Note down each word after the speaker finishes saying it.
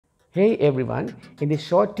Hey everyone, in this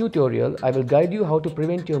short tutorial, I will guide you how to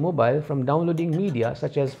prevent your mobile from downloading media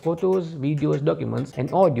such as photos, videos, documents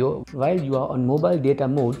and audio while you are on mobile data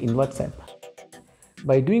mode in WhatsApp.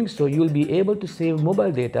 By doing so, you will be able to save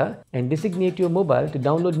mobile data and designate your mobile to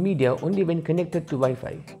download media only when connected to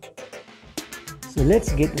Wi-Fi. So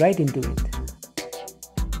let's get right into it.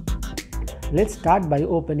 Let's start by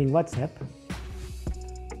opening WhatsApp.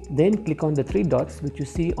 Then click on the three dots which you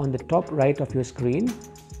see on the top right of your screen.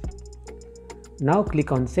 Now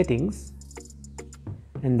click on Settings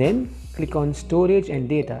and then click on Storage and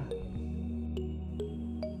Data.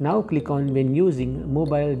 Now click on When using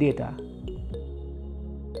mobile data.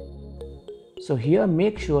 So here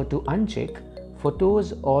make sure to uncheck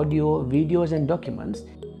Photos, Audio, Videos and Documents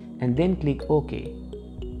and then click OK.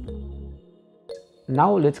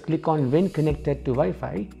 Now let's click on When connected to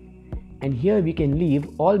Wi-Fi, and here we can leave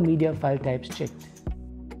all media file types checked.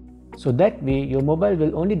 So that way your mobile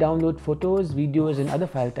will only download photos, videos and other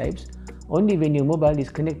file types only when your mobile is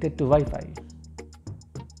connected to Wi-Fi.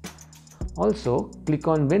 Also click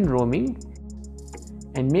on When roaming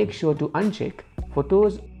and make sure to uncheck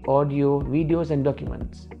Photos, Audio, Videos and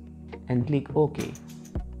Documents and click OK.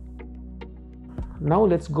 Now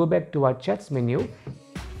let's go back to our chats menu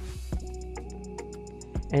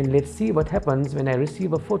and let's see what happens when I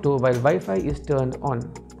receive a photo while Wi-Fi is turned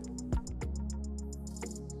on.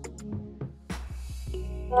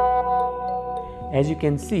 As you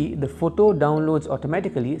can see, the photo downloads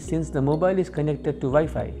automatically since the mobile is connected to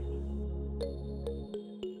Wi-Fi.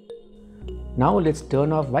 Now let's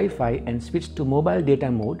turn off Wi-Fi and switch to mobile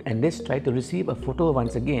data mode and let's try to receive a photo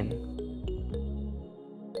once again.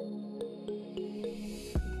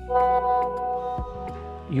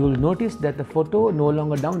 You will notice that the photo no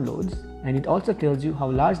longer downloads and it also tells you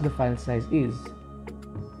how large the file size is.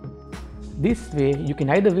 This way you can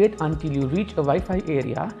either wait until you reach a Wi-Fi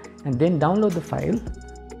area and then download the file,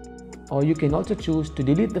 or you can also choose to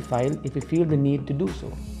delete the file if you feel the need to do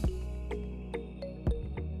so.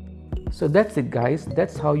 So that's it guys,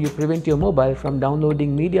 that's how you prevent your mobile from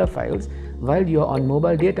downloading media files while you are on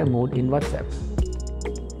mobile data mode in WhatsApp.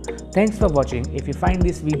 Thanks for watching. If you find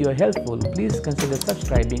this video helpful, please consider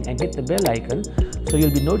subscribing and hit the bell icon so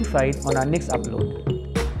you'll be notified on our next upload.